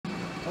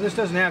Now, this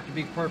doesn't have to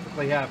be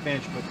perfectly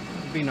half-inch, but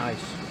it'd be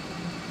nice.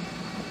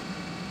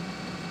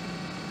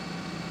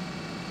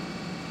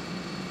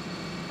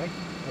 Okay,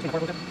 that's gonna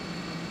work with it.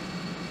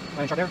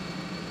 Iron sharp there.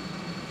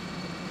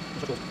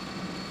 Switch tools.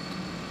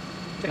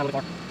 Stick out a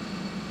little bit far.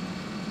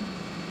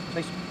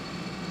 Space. I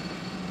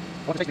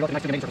want the space to be relatively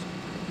nice to the main surface.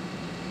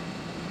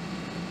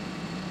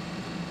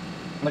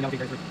 I'm letting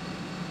it out through.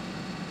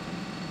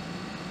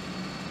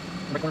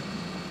 Right corner.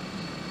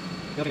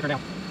 The elevator turn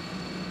down.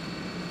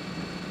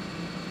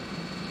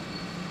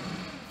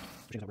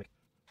 Pushing that brake.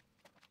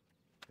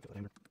 Feel the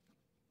diameter.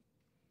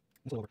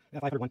 It's a little over.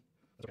 Yeah, 501.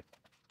 That's okay.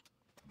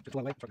 Just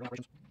along the way, start doing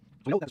operations. So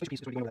we know that the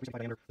spacer piece is going to be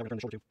going over that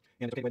 375 diameter that we're going to turn the shoulder to.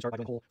 And it's okay to go ahead and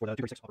start by drilling the hole for the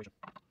 236 operation.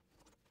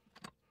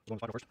 We're going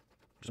with 5 first.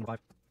 Just number 5.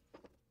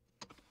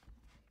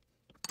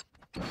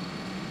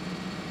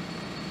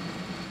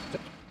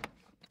 Sit.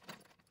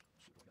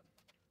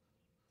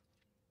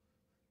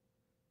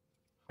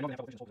 I know we have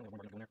a couple of holes, we're going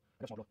to go in there. I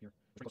got a small drill here. It's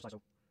pretty close to size, so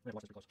we're going to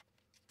watch this pretty close.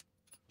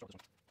 Start with this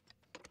one.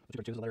 The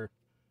 232 is the letter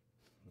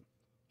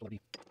B.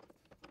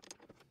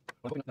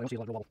 Well, I don't see a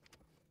lot of drill wobble.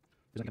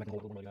 Isn't going to make the hole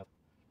a little more like that.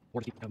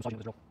 Or just keep massaging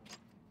the drill.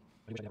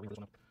 I do wish I had to reverse this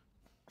one now.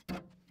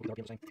 We'll get our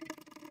cable the same.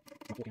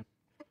 Not full cam.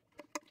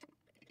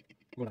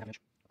 We're going to half inch.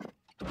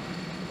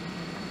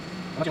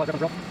 I'm not seeing a lot of grip on the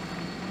drill.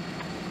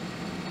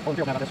 All in field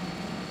now about this.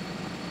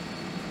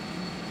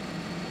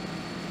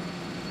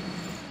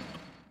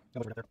 That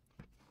was right there.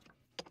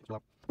 Still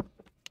out.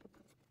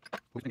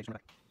 We can use some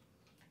of that.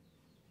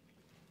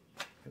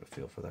 Get a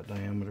feel for that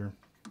diameter.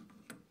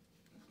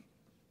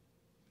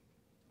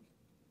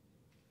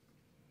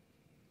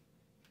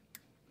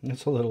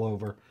 It's a little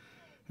over.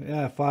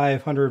 Yeah,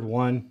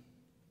 501.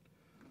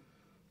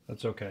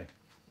 That's okay.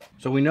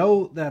 So we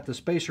know that the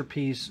spacer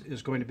piece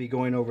is going to be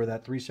going over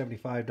that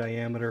 375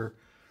 diameter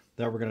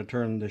that we're going to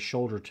turn the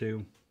shoulder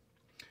to.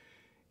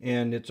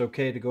 And it's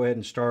okay to go ahead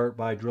and start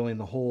by drilling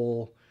the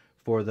hole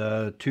for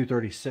the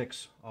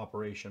 236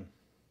 operation.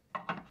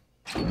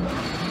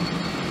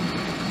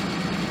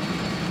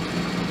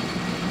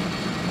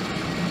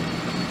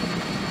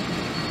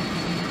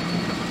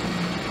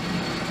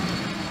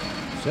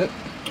 That's it.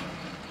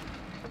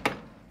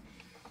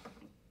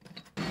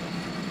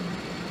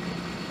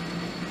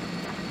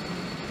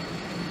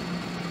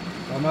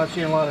 I'm not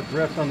seeing a lot of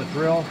drift on the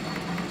drill.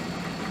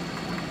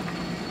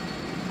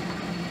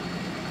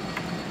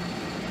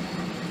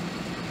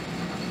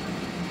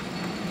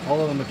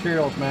 Although the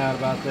material's mad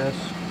about this.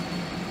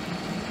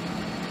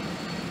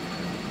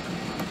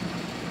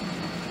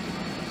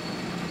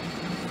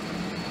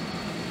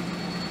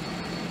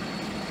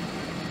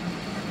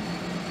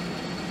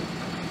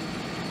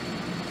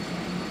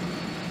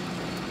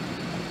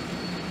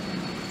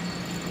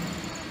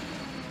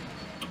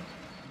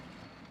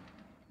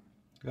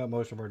 Got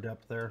most of our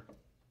depth there.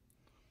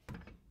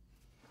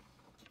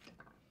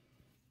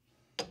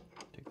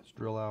 Take this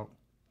drill out.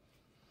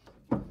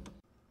 All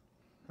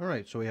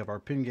right, so we have our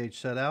pin gauge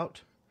set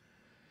out,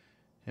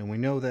 and we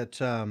know that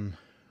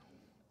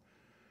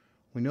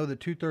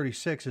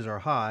 236 is our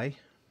high.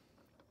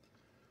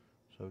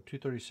 So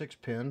 236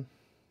 pin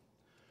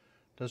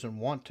doesn't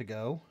want to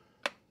go.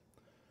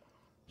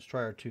 Let's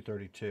try our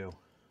 232.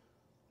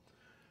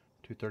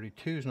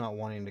 232 is not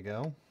wanting to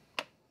go.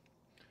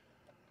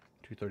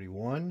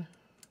 231.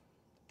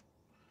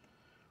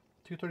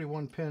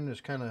 231 pin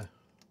is kind of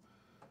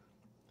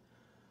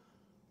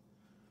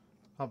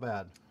not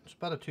bad. It's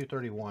about a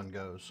 231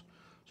 goes.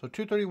 So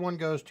 231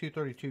 goes,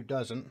 232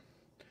 doesn't,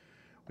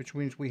 which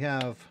means we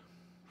have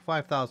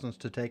 5 thousandths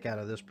to take out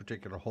of this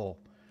particular hole.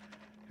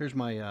 Here's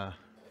my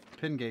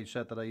pin gauge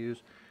set that I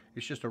use.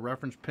 It's just a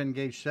reference pin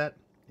gauge set.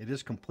 It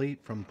is complete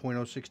from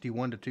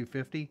 .061 to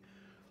 250.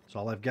 That's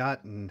all I've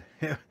got, and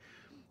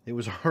it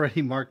was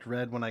already marked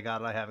red when I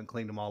got it. I haven't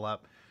cleaned them all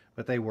up,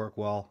 but they work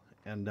well,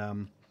 and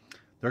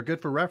they're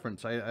good for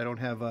reference. I don't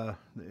have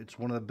it's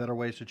one of the better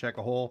ways to check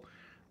a hole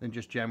than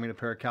just jamming a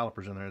pair of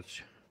calipers in there.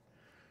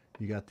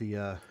 You got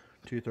the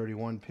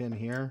 231 pin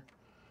here.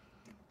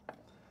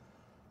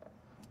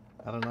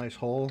 Got a nice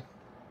hole.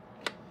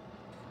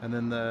 And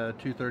then the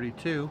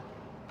 232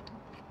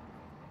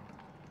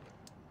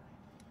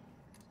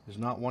 is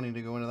not wanting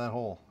to go into that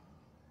hole.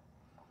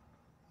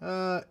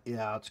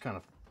 Yeah, it's kind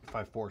of, if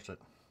I force it,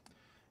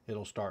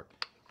 it'll start.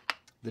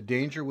 The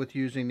danger with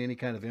using any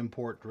kind of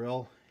import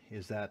drill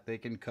is that they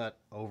can cut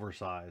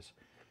oversize.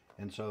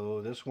 And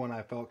so this one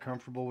I felt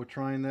comfortable with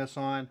trying this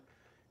on,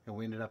 and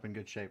we ended up in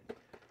good shape.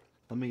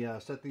 Let me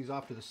set these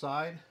off to the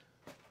side.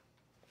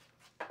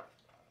 And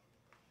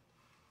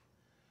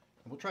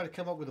we'll try to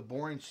come up with a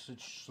boring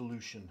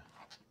solution.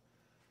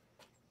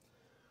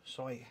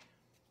 So I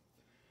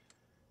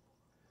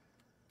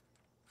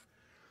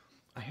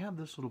have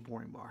this little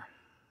boring bar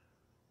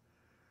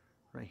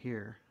right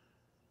here,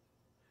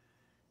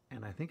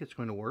 and I think it's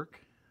going to work.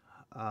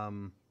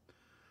 I'll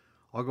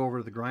go over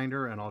to the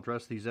grinder and I'll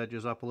dress these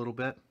edges up a little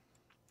bit.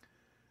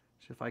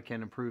 See if I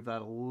can improve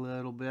that a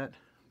little bit.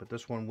 But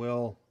this one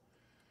will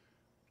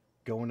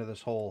go into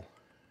this hole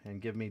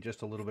and give me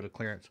just a little bit of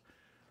clearance.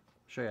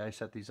 I'll show you how I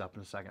set these up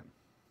in a second.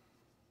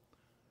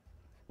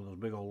 with those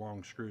big old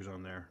long screws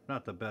on there.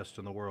 Not the best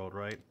in the world,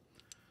 right?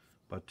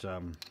 But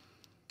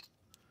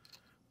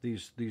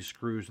these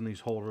screws and these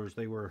holders,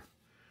 I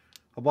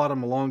bought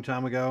them a long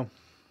time ago,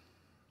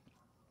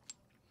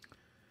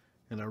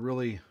 and I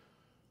really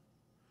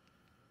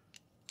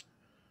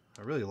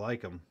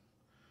like them,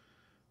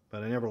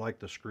 but I never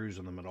liked the screws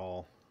in them at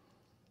all.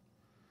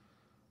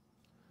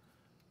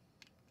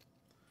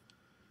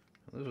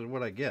 This is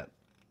what I get.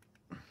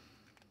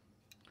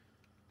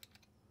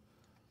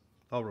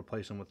 I'll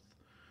replace them with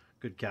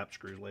good cap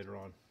screws later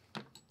on.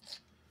 So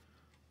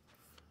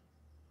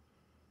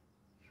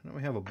now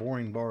we have a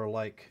boring bar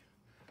like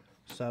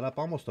setup,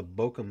 almost a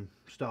Bokum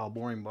style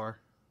boring bar.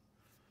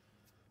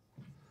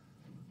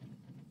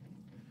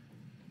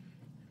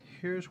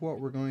 Here's what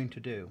we're going to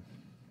do.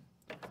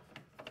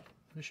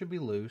 This should be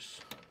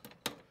loose,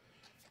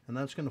 and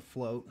that's going to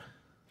float.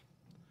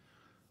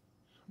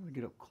 I'm going to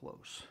get up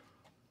close.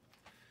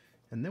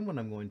 And then what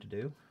I'm going to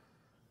do,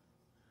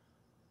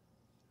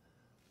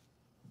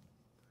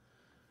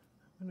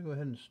 I'm going to go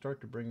ahead and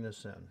start to bring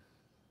this in.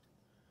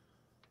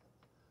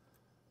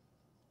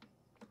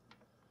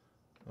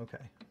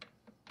 Okay.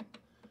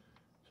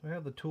 So I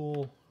have the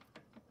tool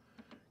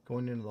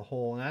going into the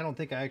hole, and I don't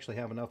think I actually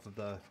have enough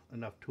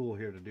tool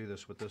here to do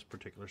this with this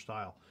particular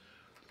style.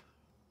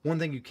 One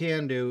thing you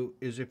can do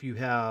is if you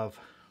have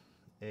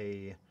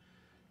a,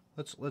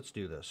 let's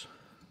do this.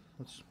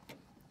 Let's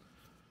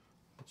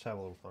have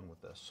a little fun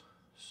with this.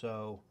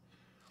 So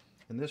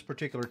in this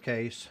particular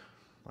case,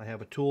 I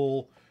have a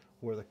tool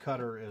where the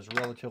cutter is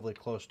relatively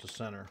close to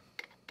center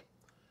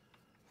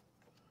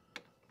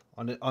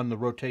on the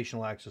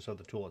rotational axis of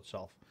the tool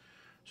itself.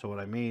 So what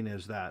I mean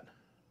is that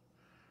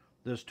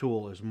this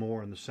tool is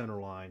more in the center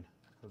line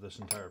of this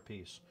entire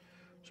piece.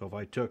 So if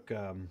I took get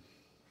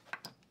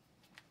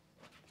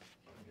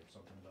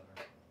something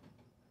better.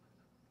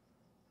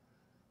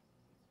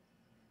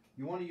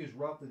 You want to use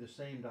roughly the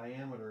same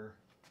diameter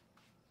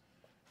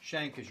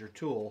shank as your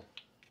tool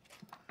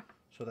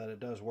so that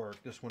it does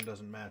work. This one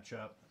doesn't match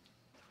up.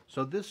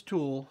 So this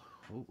tool,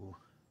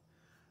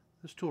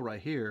 this tool right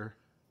here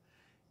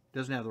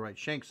doesn't have the right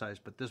shank size,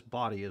 but this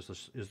body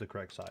is the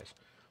correct size.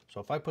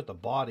 So if I put the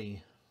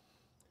body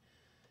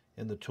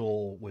in the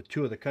tool with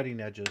two of the cutting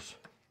edges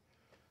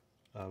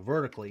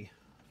vertically,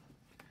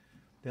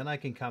 then I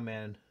can come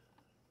in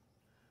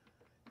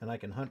and I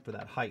can hunt for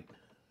that height.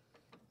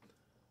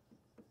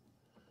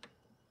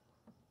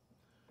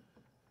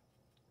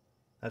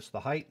 That's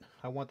the height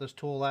I want this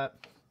tool at.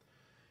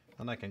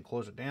 And I can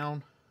close it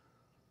down,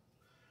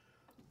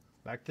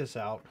 back this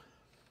out,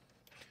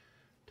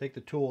 take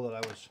the tool that I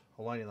was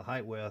aligning the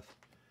height with,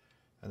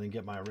 and then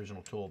get my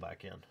original tool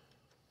back in.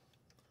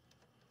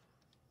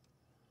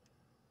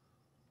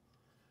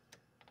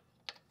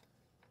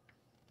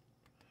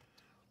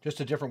 Just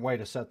a different way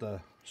to set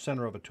the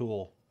center of a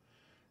tool.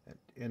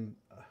 And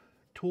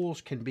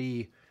tools can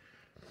be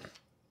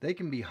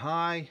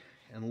high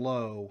and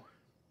low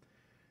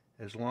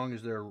as long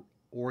as their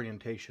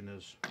orientation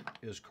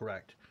is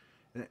correct.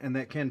 And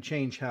that can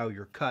change how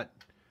your cut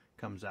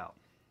comes out.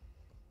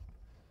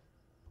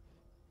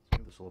 Let's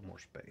give this a little more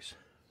space.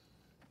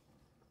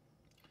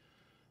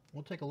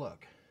 We'll take a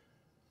look.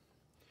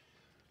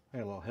 I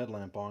got a little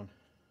headlamp on.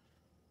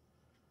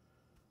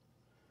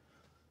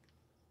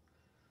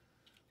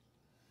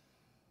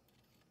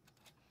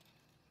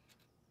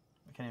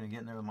 I can't even get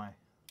in there with my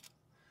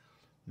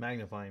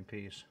magnifying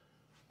piece.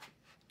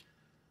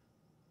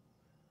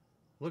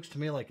 Looks to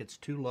me like it's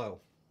too low.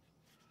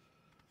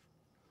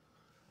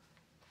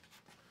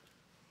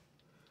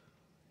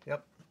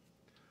 Yep,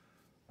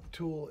 the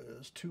tool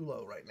is too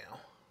low right now.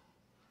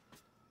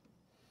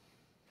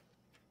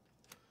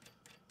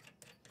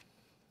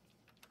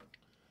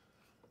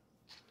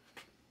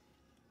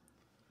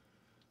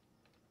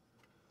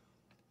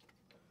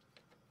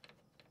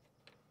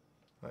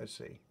 I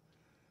see.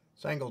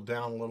 It's angled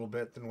down a little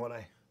bit than what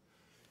I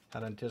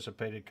had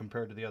anticipated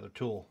compared to the other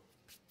tool.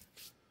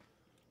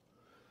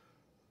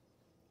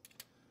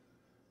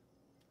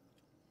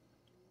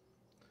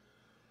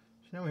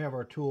 So now we have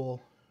our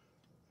tool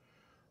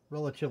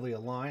relatively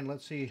aligned.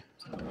 Let's see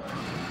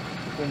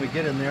when we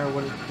get in there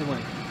what it's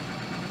doing.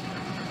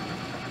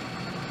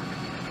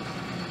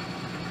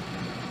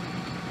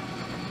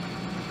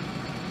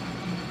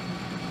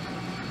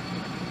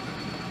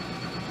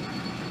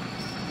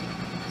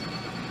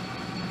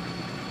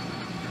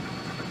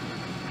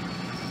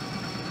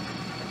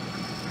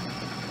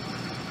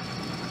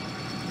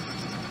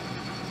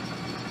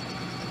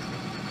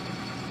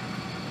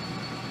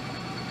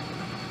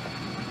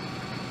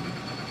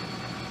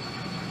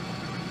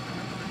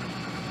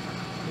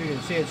 You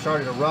can see it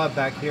started to rub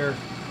back here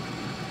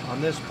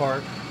on this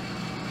part.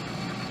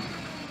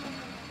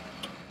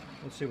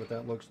 Let's see what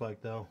that looks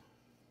like though.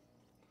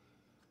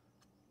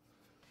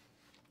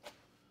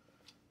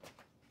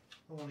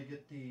 I want to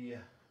get the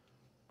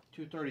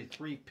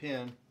 233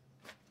 pin.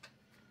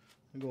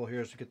 The goal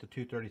here is to get the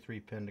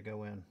 233 pin to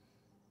go in.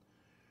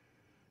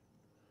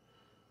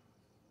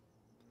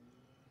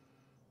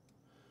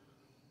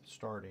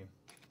 Starting.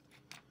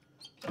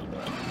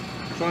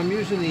 So I'm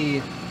using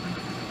the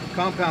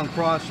compound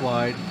cross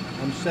slide,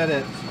 I'm set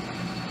at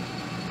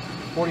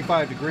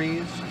 45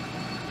 degrees.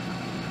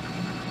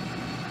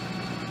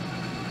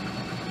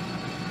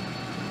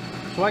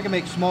 So I can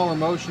make smaller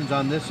motions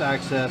on this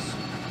axis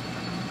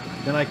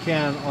than I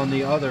can on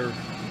the other.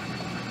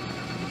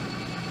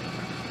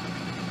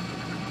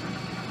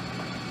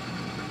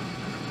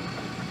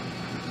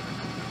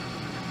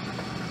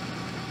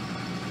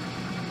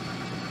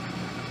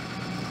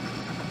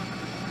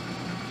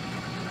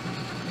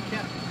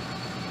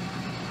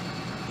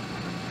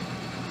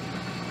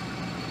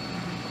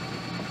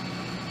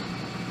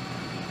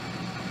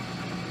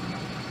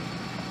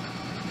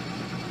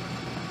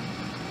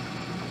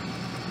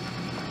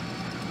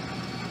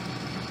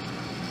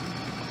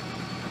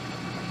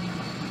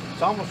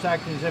 It's almost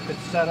acting as if it's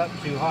set up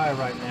too high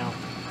right now.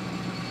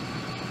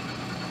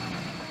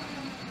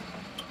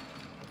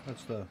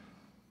 That's the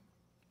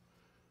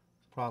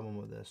problem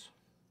with this.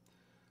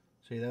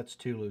 See, that's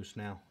too loose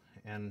now,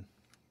 and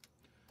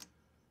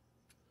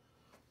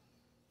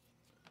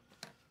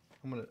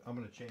I'm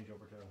gonna change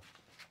over to a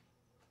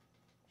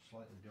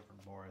slightly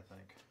different bar, I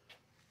think.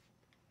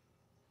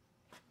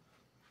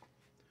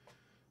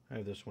 I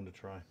have this one to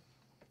try.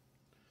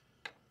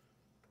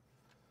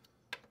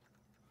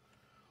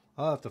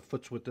 I'll have to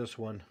foots with this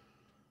one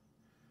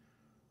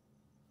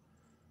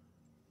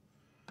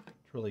to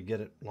really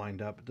get it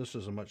lined up. This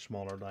is a much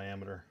smaller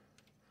diameter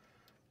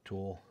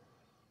tool.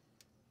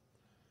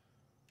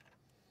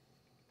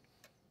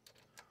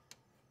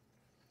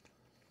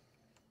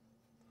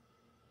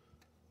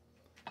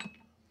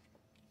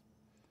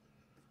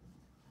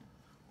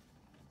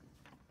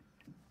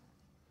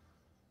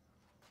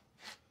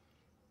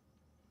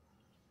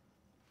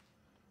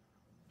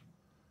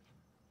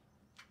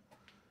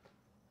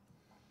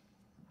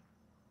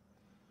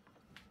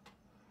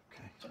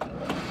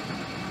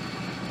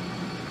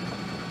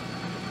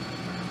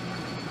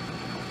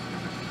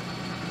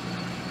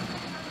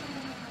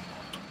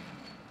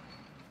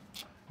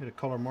 Get a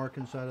color mark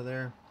inside of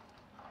there.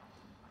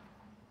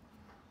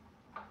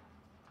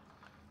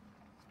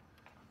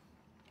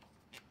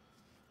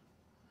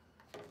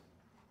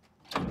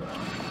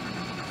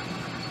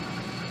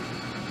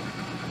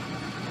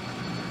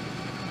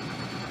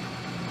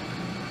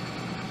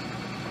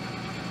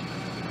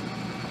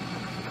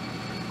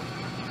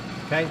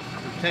 Okay,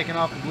 we've taken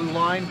off the blue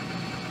line.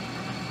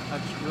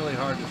 That's really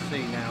hard to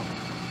see now.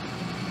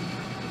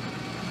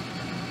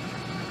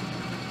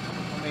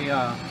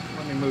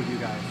 Let me move you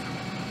guys.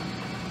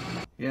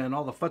 Yeah, and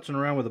all the futzing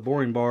around with the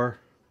boring bar,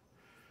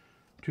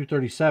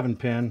 237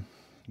 pin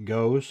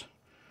goes.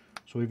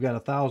 So we've got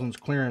 1/1000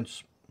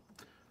 clearance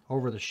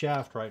over the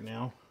shaft right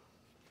now.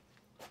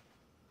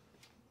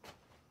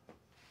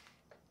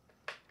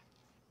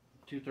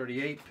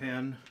 238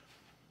 pin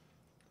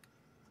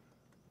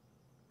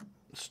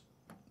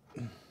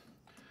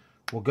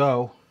will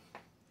go.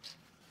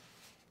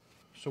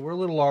 So we're a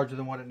little larger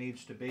than what it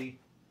needs to be.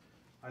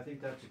 I think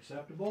that's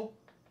acceptable.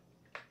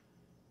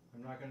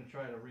 I'm not going to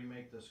try to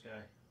remake this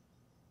guy.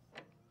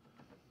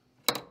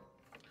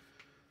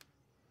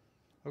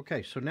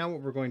 Okay, so now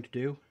what we're going to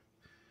do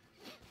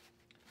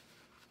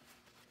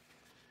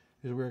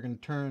is we're going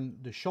to turn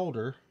the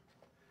shoulder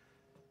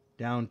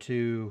down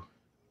to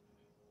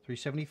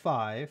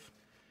 375,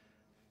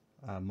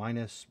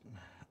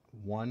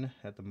 -1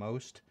 at the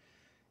most,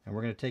 and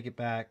we're going to take it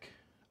back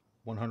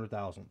 100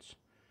 thousandths.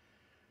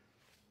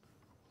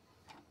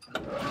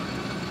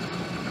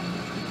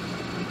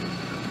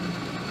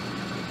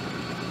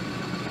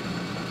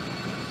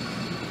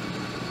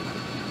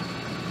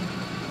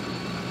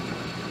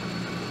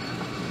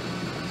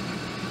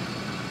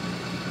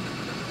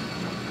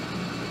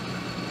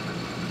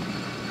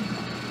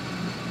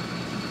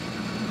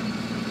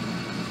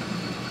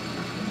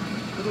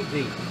 A little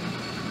deep.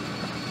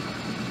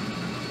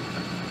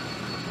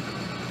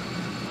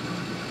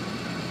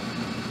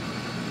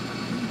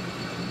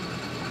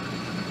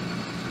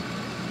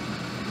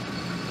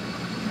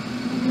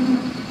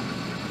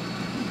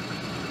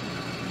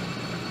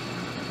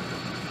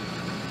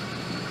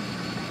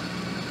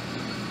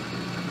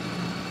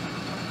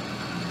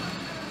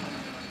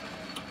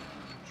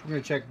 So we're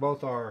going to check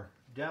both our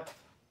depth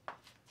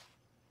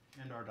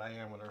and our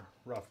diameter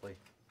roughly.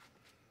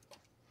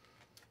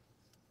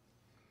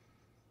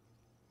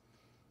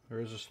 There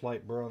is a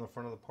slight burr on the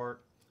front of the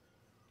part.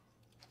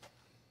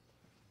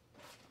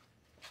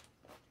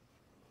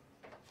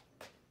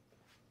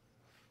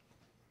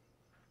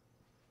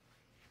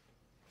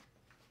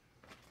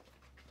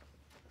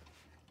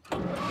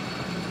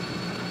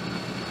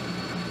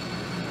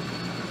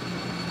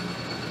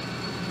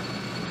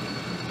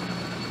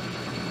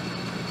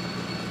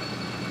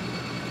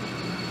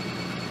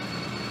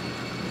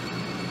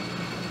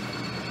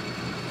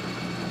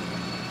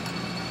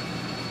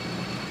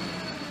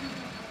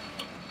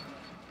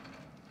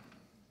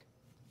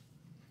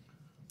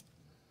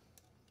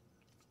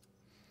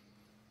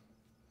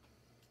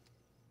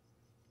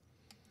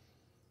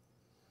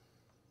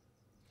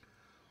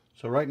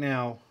 So right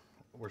now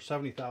we're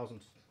 70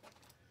 thousandths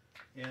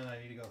in. I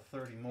need to go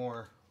 30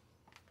 more.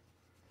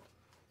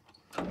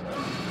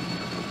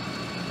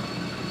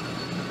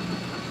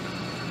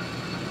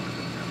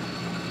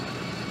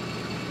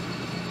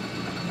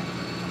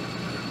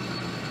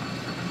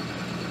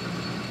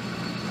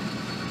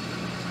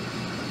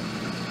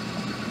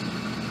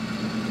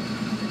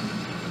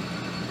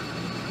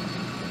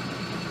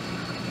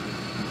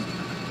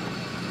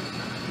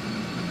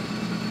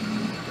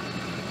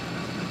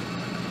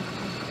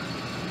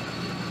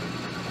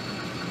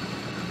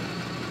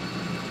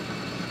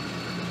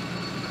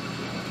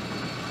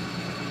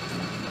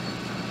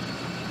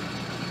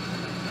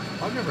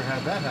 I've never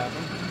had that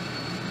happen.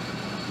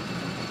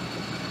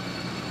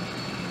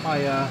 My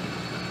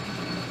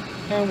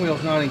hand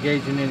wheel's not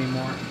engaging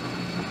anymore.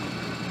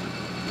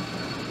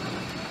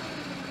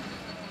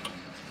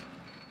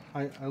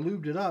 I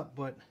lubed it up,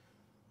 but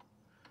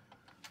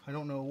I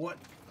don't know what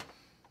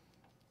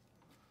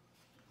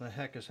the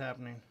heck is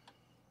happening.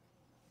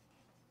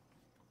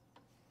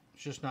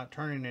 It's just not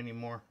turning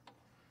anymore.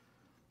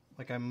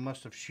 Like I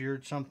must have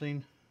sheared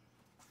something.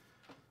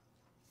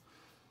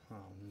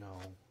 Oh no.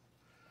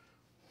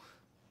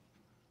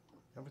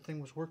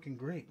 Everything was working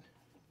great.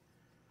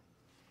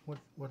 What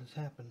has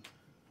happened?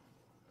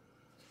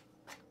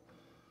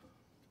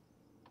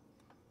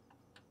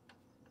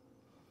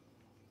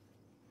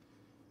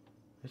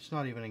 It's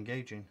not even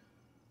engaging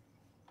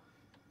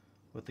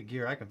with the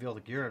gear. I can feel the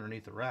gear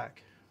underneath the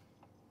rack.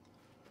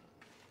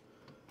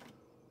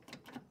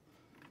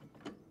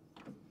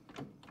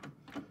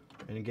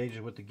 It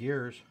engages with the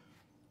gears,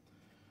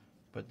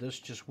 but this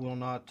just will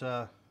not,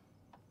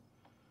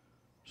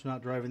 it's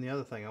not driving the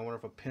other thing. I wonder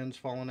if a pin's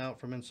falling out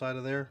from inside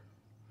of there.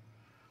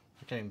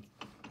 I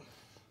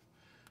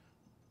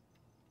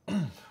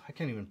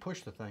can't even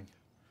push the thing.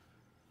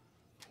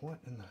 What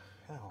in the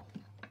hell?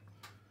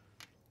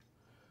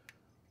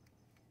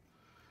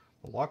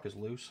 The lock is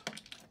loose.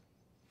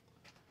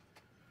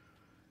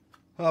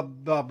 I'll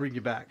bring you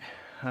back.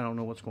 I don't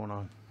know what's going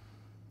on.